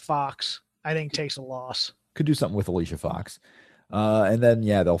 Alicia Fox, I think, takes a loss. Could do something with Alicia Fox. And then,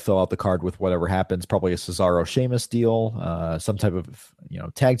 they'll fill out the card with whatever happens. Probably a Cesaro Sheamus deal, some type of,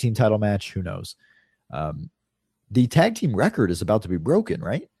 tag team title match. Who knows? The tag team record is about to be broken,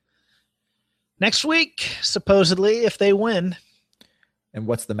 right? Next week, supposedly, if they win. And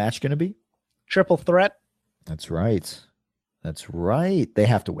what's the match going to be? Triple threat. That's right. They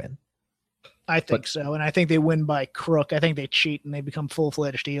have to win. I think so. And I think they win by crook. I think they cheat and they become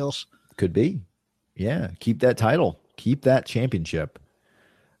full-fledged heels. Could be. Yeah. Keep that title. Keep that championship.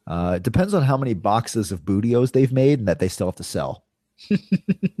 It depends on how many boxes of Bootios they've made and that they still have to sell.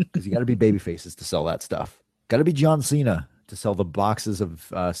 Because you got to be baby faces to sell that stuff. Got to be John Cena to sell the boxes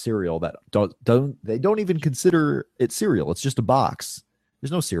of cereal that don't even consider it cereal. It's just a box.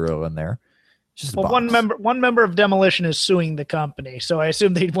 There's no cereal in there. It's just a box. One member of Demolition is suing the company, so I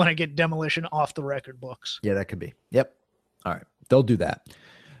assume they'd want to get Demolition off the record books. Yeah, that could be. Yep. All right. They'll do that.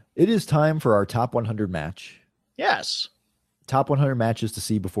 It is time for our top 100 match. Yes. Top 100 matches to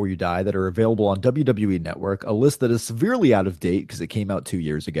see before you die that are available on WWE Network, a list that is severely out of date because it came out 2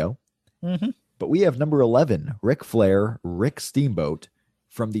 years ago. Mm-hmm. But we have number 11, Ric Flair, Rick Steamboat,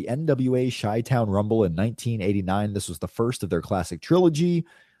 from the NWA Chi-Town Rumble in 1989. This was the first of their classic trilogy,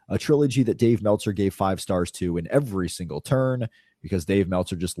 a trilogy that Dave Meltzer gave 5 stars to in every single turn because Dave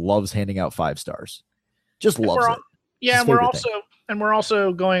Meltzer just loves handing out 5 stars. Just loves it. Yeah, and we're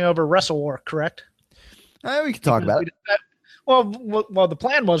also going over Wrestle War, correct? We can talk about it. Well, the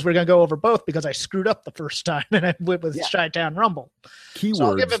plan was we're going to go over both because I screwed up the first time and I went with Chi-Town Rumble.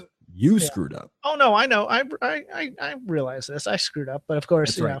 Keywords, you screwed up. Oh, no, I know. I realize this. I screwed up, but of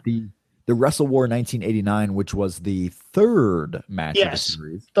course, that's right. The Wrestle War 1989, which was the third match of the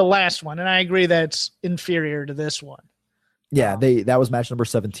series. The last one, and I agree that's inferior to this one. Yeah, that was match number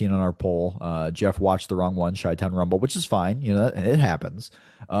 17 on our poll. Jeff watched the wrong one, Chi-Town Rumble, which is fine. It happens.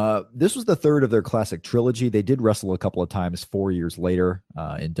 This was the third of their classic trilogy. They did wrestle a couple of times 4 years later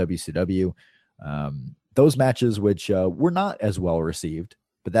in WCW. Those matches, which were not as well received,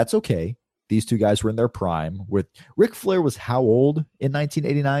 but that's okay. These two guys were in their prime. With Ric Flair was how old in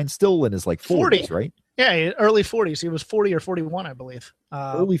 1989? Still in his 40s, right? Yeah, early 40s. He was 40 or 41, I believe.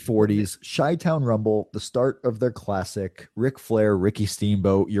 Early 40s, Chi-Town Rumble, the start of their classic. Ric Flair, Ricky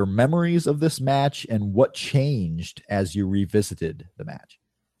Steamboat. Your memories of this match and what changed as you revisited the match?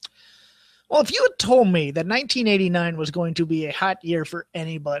 Well, if you had told me that 1989 was going to be a hot year for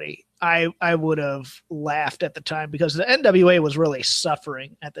anybody, I would have laughed at the time because the NWA was really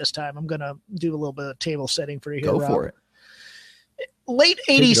suffering at this time. I'm going to do a little bit of table setting for you here. Go for it. Late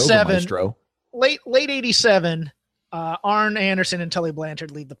 87. Over, late 87, Arn Anderson and Tully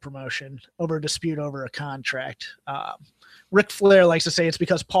Blanchard leave the promotion over a dispute over a contract. Ric Flair likes to say it's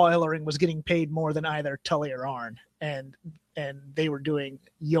because Paul Ellering was getting paid more than either Tully or Arn, and they were doing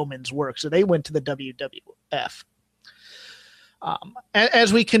yeoman's work, so they went to the WWF.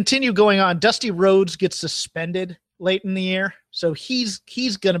 As we continue going on, Dusty Rhodes gets suspended late in the year, so he's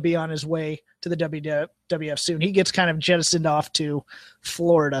going to be on his way to the WWF soon. He gets kind of jettisoned off to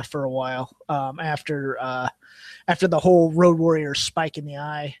Florida for a while after the whole Road Warrior spike in the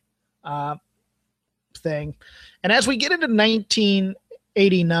eye thing. And as we get into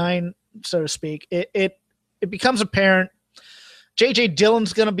 1989, so to speak, it becomes apparent J.J.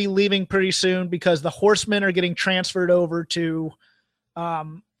 Dillon's going to be leaving pretty soon because the Horsemen are getting transferred over to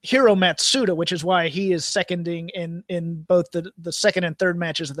Hiro Matsuda, which is why he is seconding in both the second and third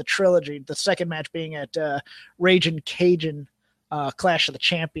matches of the trilogy. The second match being at Ragin' Cajun Clash of the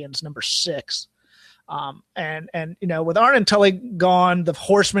Champions number 6. And with Arn and Tully gone, the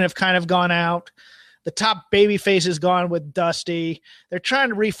Horsemen have kind of gone out. The top babyface is gone with Dusty. They're trying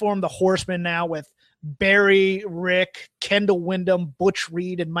to reform the Horsemen now with Barry, Rick, Kendall Windham, Butch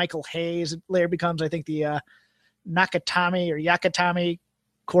Reed, and Michael Hayes. It later becomes, I think, the Nakatami or Yakatami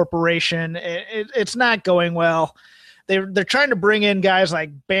Corporation. It's not going well. They're trying to bring in guys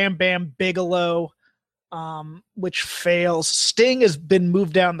like Bam Bam Bigelow, which fails. Sting has been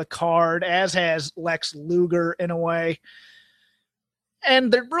moved down the card, as has Lex Luger in a way.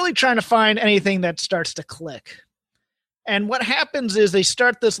 And they're really trying to find anything that starts to click. And what happens is they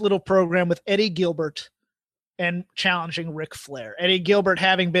start this little program with Eddie Gilbert and challenging Ric Flair. Eddie Gilbert,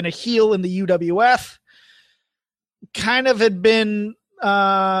 having been a heel in the UWF, kind of had been,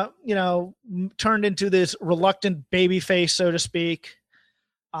 turned into this reluctant babyface, so to speak.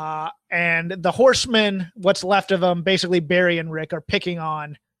 And the Horsemen, what's left of them, basically Barry and Rick, are picking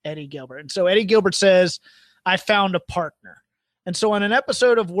on Eddie Gilbert. And so Eddie Gilbert says, I found a partner. And so on an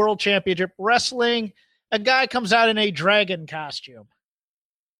episode of World Championship Wrestling, a guy comes out in a dragon costume,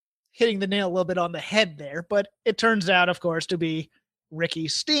 hitting the nail a little bit on the head there, but it turns out, of course, to be Ricky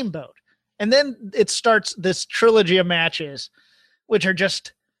Steamboat. And then it starts this trilogy of matches, which are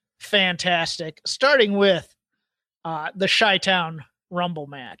just fantastic, starting with the Chi-Town Rumble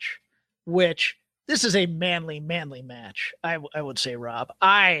match, which this is a manly match, I would say, Rob.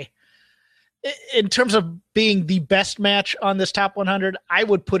 In terms of being the best match on this top 100, I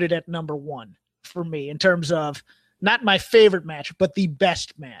would put it at number 1 for me in terms of not my favorite match, but the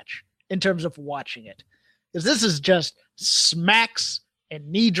best match in terms of watching it. Because this is just smacks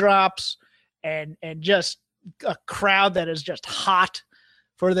and knee drops and just a crowd that is just hot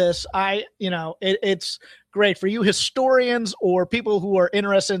for this. It's great for you historians or people who are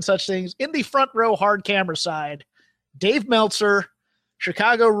interested in such things. In the front row hard camera side, Dave Meltzer,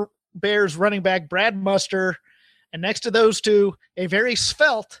 Chicago Bears running back Brad Muster, and next to those two, a very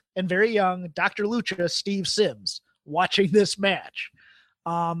svelte and very young Dr. Lucha, Steve Sims, watching this match.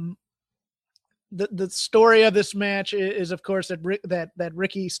 The story of this match is of course, that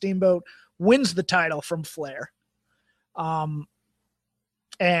Ricky Steamboat wins the title from Flair. And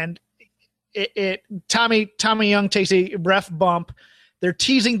Tommy Young takes a ref bump. They're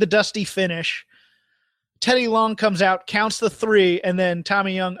teasing the Dusty finish. Teddy Long comes out, counts the 3, and then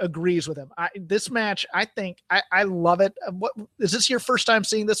Tommy Young agrees with him. This match, I think, I love it. What is this your first time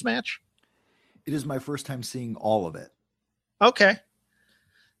seeing this match? It is my first time seeing all of it. Okay.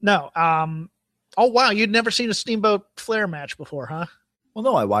 No. Oh wow, you'd never seen a Steamboat Flair match before, huh? Well,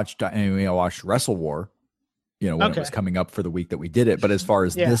 no, I watched Wrestle War, when it was coming up for the week that we did it. But as far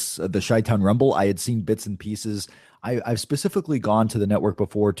as the Chi-Town Rumble, I had seen bits and pieces. I've specifically gone to the network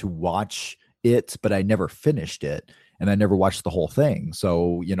before to watch it, but I never finished it. And I never watched the whole thing.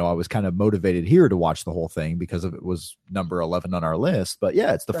 So, I was kind of motivated here to watch the whole thing because it was number 11 on our list. But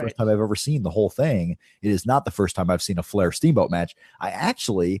yeah, it's the first time I've ever seen the whole thing. It is not the first time I've seen a Flair Steamboat match. I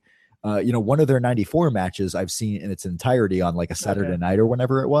actually, one of their 94 matches I've seen in its entirety on like a Saturday night or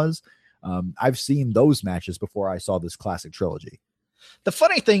whenever it was. I've seen those matches before I saw this classic trilogy. The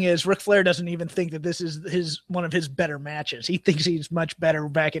funny thing is, Ric Flair doesn't even think that this is one of his better matches. He thinks he's much better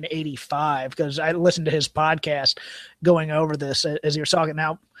back in '85 because I listened to his podcast going over this as you're talking.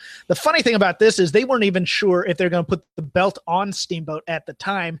 Now, the funny thing about this is they weren't even sure if they're going to put the belt on Steamboat at the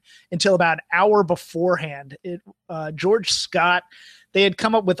time until about an hour beforehand. George Scott, they had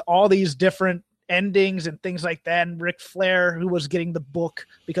come up with all these different endings and things like that. And Ric Flair, who was getting the book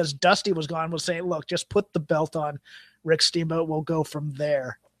because Dusty was gone, was saying, look, just put the belt on Rick Steamboat, will go from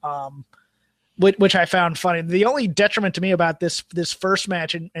there, which I found funny. The only detriment to me about this first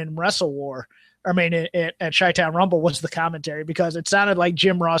match in Wrestle War, at Chi-Town Rumble, was the commentary, because it sounded like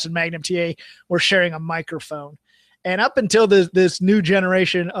Jim Ross and Magnum TA were sharing a microphone. And up until this new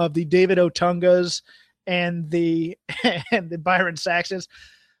generation of the David Otungas and the Byron Saxons,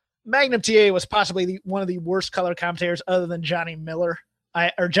 Magnum TA was possibly one of the worst color commentators other than Johnny Weaver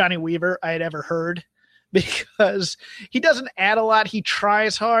I had ever heard, because he doesn't add a lot. He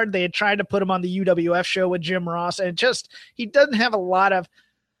tries hard. They had tried to put him on the UWF show with Jim Ross, and he doesn't have a lot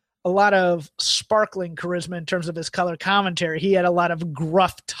of sparkling charisma in terms of his color commentary. He had a lot of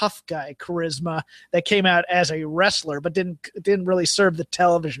gruff, tough guy charisma that came out as a wrestler, but didn't really serve the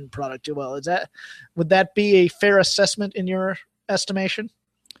television product too well. Would that be a fair assessment in your estimation?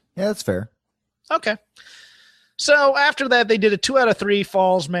 Yeah, that's fair. Okay. So after that, they did a 2 out of 3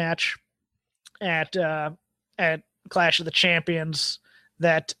 falls match at Clash of the Champions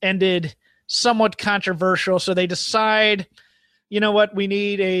that ended somewhat controversial. So they decide, you know what, we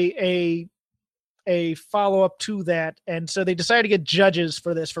need a follow-up to that. And so they decided to get judges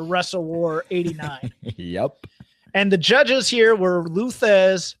for this, for Wrestle War 89. Yep. And the judges here were Lou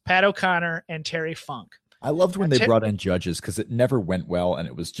Thesz, Pat O'Connor, and Terry Funk. I loved when they brought in judges because it never went well, and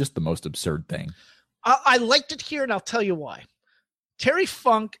it was just the most absurd thing. I liked it here, and I'll tell you why. Terry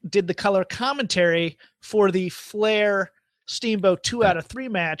Funk did the color commentary for the Flair Steamboat 2 out of 3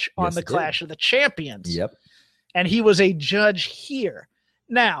 match on the Clash of the Champions. Yep. And he was a judge here.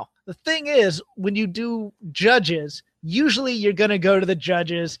 Now, the thing is, when you do judges, usually you're going to go to the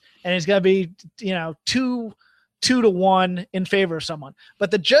judges, and it's going to be, 2 to 1 in favor of someone. But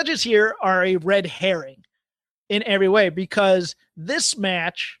the judges here are a red herring in every way, because this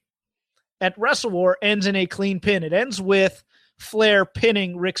match at Wrestle War ends in a clean pin. It ends with Flair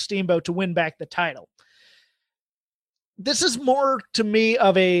pinning Rick Steamboat to win back the title. This is more to me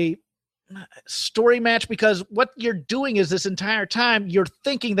of a story match, because what you're doing is this entire time you're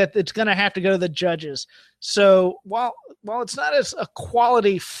thinking that it's going to have to go to the judges. So while it's not as a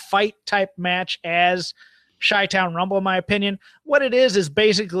quality fight type match as Chi-Town Rumble, in my opinion, what it is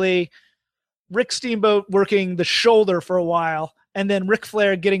basically Rick Steamboat working the shoulder for a while, and then Ric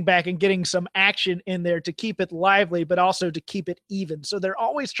Flair getting back and getting some action in there to keep it lively, but also to keep it even. So they're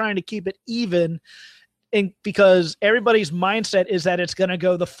always trying to keep it even, because everybody's mindset is that it's going to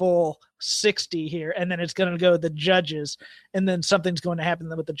go the full 60 here, and then it's going to go to the judges, and then something's going to happen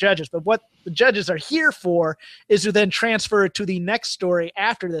with the judges. But what the judges are here for is to then transfer it to the next story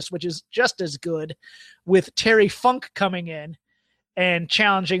after this, which is just as good, with Terry Funk coming in and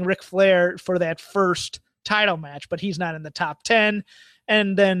challenging Ric Flair for that first title match, but he's not in the top 10.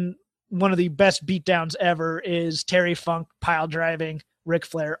 And then one of the best beatdowns ever is Terry Funk pile driving Ric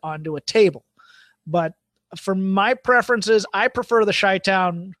Flair onto a table. But for my preferences, I prefer the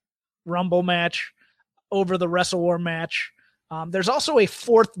Chi-Town Rumble match over the Wrestle War match. There's also a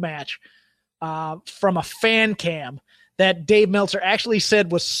fourth match from a fan cam that Dave Meltzer actually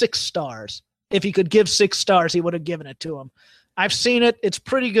said was 6 stars. If he could give 6 stars, he would have given it to him. I've seen it. It's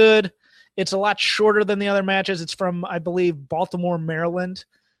pretty good. It's a lot shorter than the other matches. It's from, I believe, Baltimore, Maryland.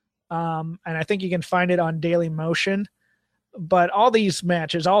 And I think you can find it on Daily Motion. But all these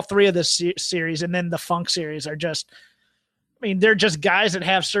matches, all 3 of this series, and then the Funk series are just, they're just guys that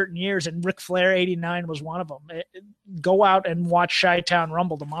have certain years, and Ric Flair 89 was one of them. Go out and watch Chi-Town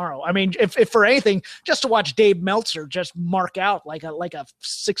Rumble tomorrow. If for anything, just to watch Dave Meltzer just mark out like a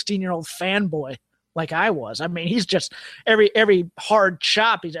 16-year-old fanboy like I was. He's just every hard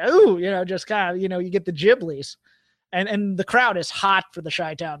chop. He's just kind of, you get the Ghiblies, and the crowd is hot for the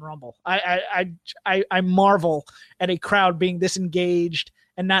Chi-Town Rumble. I marvel at a crowd being this engaged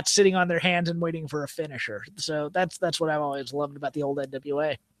and not sitting on their hands and waiting for a finisher. So that's what I've always loved about the old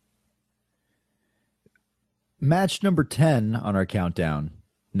NWA. Match number 10 on our countdown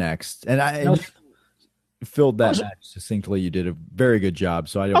next, and I No. filled that match succinctly. You did a very good job.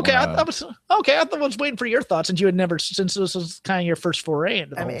 So I don't. Okay, wanna, I was waiting for your thoughts, since you had never, since this was kind of your first foray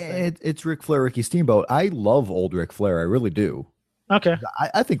into the I whole mean, thing. it's Ric Flair, Ricky Steamboat. I love old Ric Flair. I really do. Okay,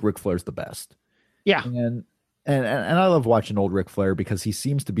 I think Ric Flair's the best. yeah, And I love watching old Ric Flair because he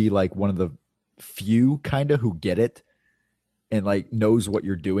seems to be like one of the few kind of who get it and like knows what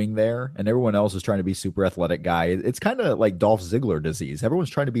you're doing there. And everyone else is trying to be super athletic guy. It's kind of like Dolph Ziggler disease. Everyone's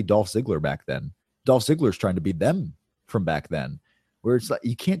trying to be Dolph Ziggler back then. Dolph Ziggler's trying to be them from back then, where it's like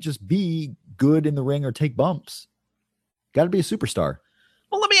you can't just be good in the ring or take bumps. Got to be a superstar.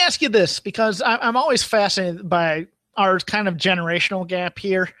 Well, let me ask you this, because I'm always fascinated by our kind of generational gap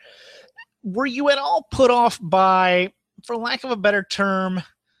here. Were you at all put off by, for lack of a better term,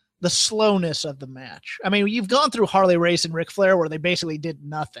 the slowness of the match? I mean, you've gone through Harley Race and Ric Flair where they basically did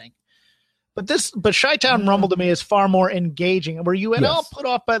nothing. But Chi-Town Rumble to me is far more engaging. Were you at all put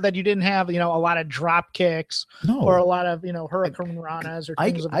off by that you didn't have, a lot of drop kicks or a lot of, Hurricane Ranas or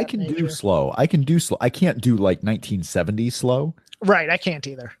things of that I can nature? do slow. I can do slow. I can't do like 1970s slow. Right, I can't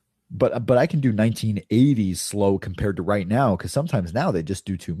either. But I can do 1980s slow compared to right now, because sometimes now they just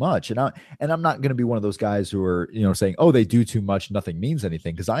do too much, and I'm not going to be one of those guys who are saying, oh, they do too much, nothing means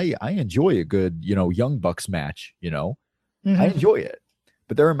anything, because I enjoy a good Young Bucks match. I enjoy it,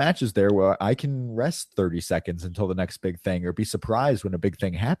 but there are matches there where I can rest 30 seconds until the next big thing, or be surprised when a big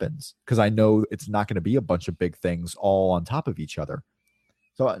thing happens, because I know it's not going to be a bunch of big things all on top of each other.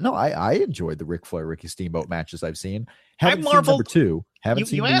 So no, I enjoyed the Ric Flair Ricky Steamboat matches I've seen. Haven't seen number 2. Haven't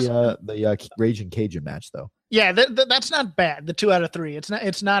seen the Raging Cajun match though. Yeah, that's not bad. The 2 out of 3,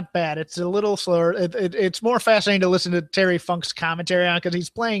 it's not bad. It's a little slower. It's more fascinating to listen to Terry Funk's commentary on, because he's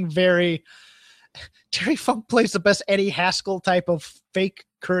playing Terry Funk plays the best Eddie Haskell type of fake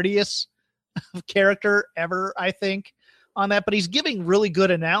courteous character ever, I think, on that. But he's giving really good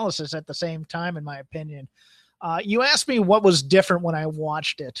analysis at the same time, in my opinion. You asked me what was different when I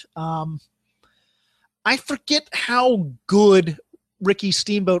watched it. I forget how good Ricky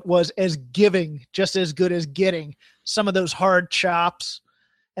Steamboat was as giving, just as good as getting some of those hard chops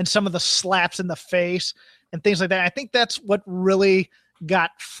and some of the slaps in the face and things like that. I think that's what really got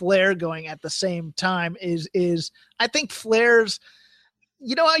Flair going at the same time is I think Flair's,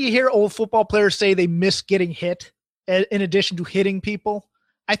 how you hear old football players say they miss getting hit in addition to hitting people?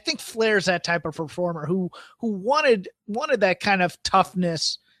 I think Flair's that type of performer who wanted that kind of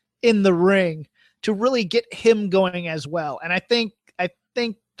toughness in the ring to really get him going as well. And I think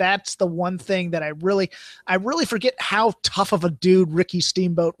that's the one thing that I really forget how tough of a dude Ricky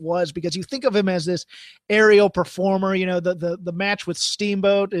Steamboat was, because you think of him as this aerial performer. The match with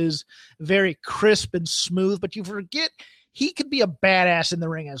Steamboat is very crisp and smooth, but you forget he could be a badass in the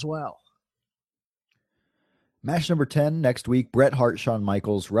ring as well. Match number 10 next week, Bret Hart, Shawn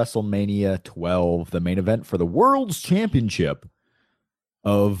Michaels, WrestleMania 12, the main event for the World's Championship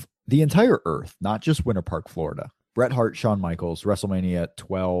of the entire Earth, not just Winter Park, Florida. Bret Hart, Shawn Michaels, WrestleMania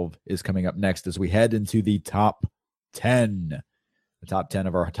 12 is coming up next as we head into the top 10. The top 10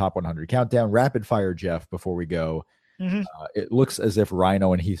 of our top 100 countdown. Rapid fire, Jeff, before we go. Mm-hmm. It looks as if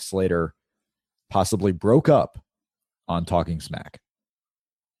Rhino and Heath Slater possibly broke up on Talking Smack.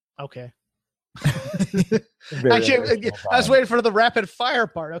 Okay. Actually, I was waiting for the rapid fire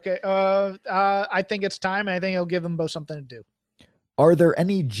part. Okay. I think it's time. And I think it'll give them both something to do. Are there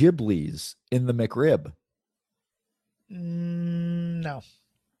any Ghiblies in the McRib? No.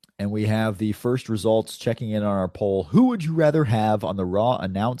 And we have the first results checking in on our poll. Who would you rather have on the Raw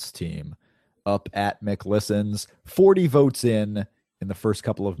announce team? Up at McListens. 40 votes in the first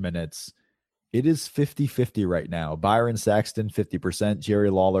couple of minutes. It is 50-50 right now. Byron Saxton, 50%. Jerry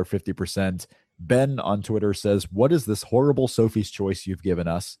Lawler, 50%. Ben on Twitter says, what is this horrible Sophie's Choice you've given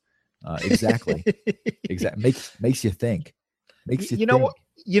us? Exactly. Exactly. Makes you think. Makes you think.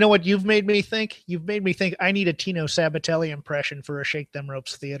 You know what you've made me think? You've made me think I need a Tino Sabatelli impression for a Shake Them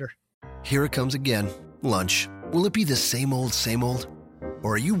Ropes theater. Here it comes again. Lunch. Will it be the same old, same old?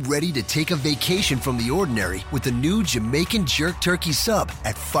 Or are you ready to take a vacation from the ordinary with the new Jamaican Jerk Turkey Sub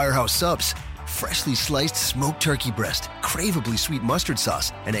at Firehouse Subs? Freshly sliced smoked turkey breast, craveably sweet mustard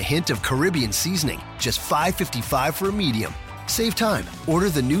sauce, and a hint of Caribbean seasoning. Just $5.55 for a medium. Save time. Order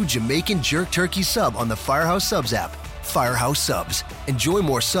the new Jamaican Jerk Turkey Sub on the Firehouse Subs app. Firehouse Subs. Enjoy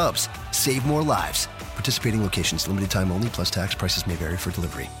more subs. Save more lives. Participating locations. Limited time only, plus tax. Prices may vary for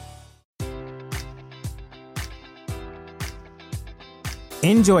delivery.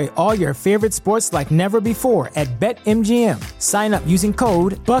 Enjoy all your favorite sports like never before at BetMGM. Sign up using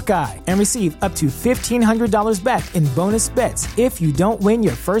code Buckeye and receive up to $1,500 back in bonus bets if you don't win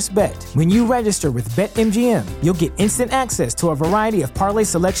your first bet. When you register with BetMGM, you'll get instant access to a variety of parlay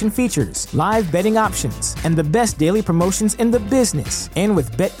selection features, live betting options, and the best daily promotions in the business. And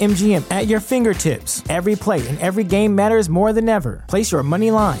with BetMGM at your fingertips, every play and every game matters more than ever. Place your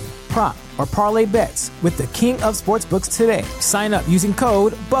money line, prop, or parlay bets with the king of sportsbooks today. Sign up using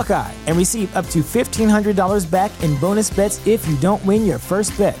code Buckeye and receive up to $1,500 back in bonus bets if you don't win your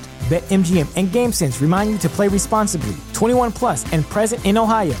first bet. BetMGM and GameSense remind you to play responsibly. 21 plus and present in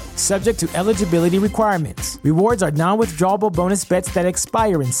Ohio, subject to eligibility requirements. Rewards are non-withdrawable bonus bets that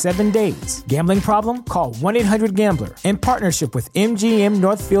expire in 7 days. Gambling problem? Call 1-800-GAMBLER. In partnership with MGM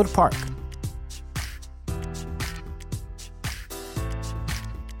Northfield Park.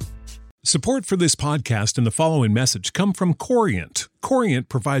 Support for this podcast and the following message come from Corient. Corient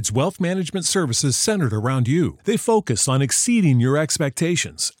provides wealth management services centered around you. They focus on exceeding your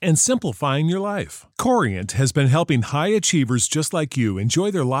expectations and simplifying your life. Corient has been helping high achievers just like you enjoy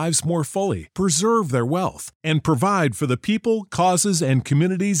their lives more fully, preserve their wealth, and provide for the people, causes, and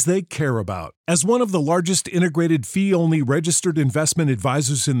communities they care about. As one of the largest integrated fee-only registered investment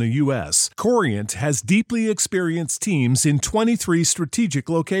advisors in the U.S., Corient has deeply experienced teams in 23 strategic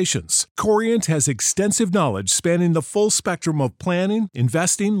locations. Corient has extensive knowledge spanning the full spectrum of planning,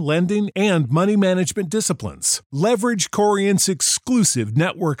 investing, lending, and money management disciplines. Leverage Corient's exclusive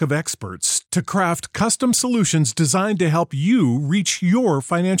network of experts to craft custom solutions designed to help you reach your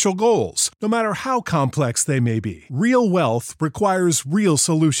financial goals, no matter how complex they may be. Real wealth requires real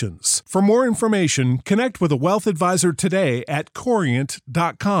solutions. For more information, connect with a wealth advisor today at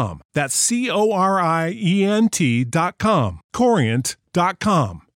Corient.com. That's Corient.com. Corient.com.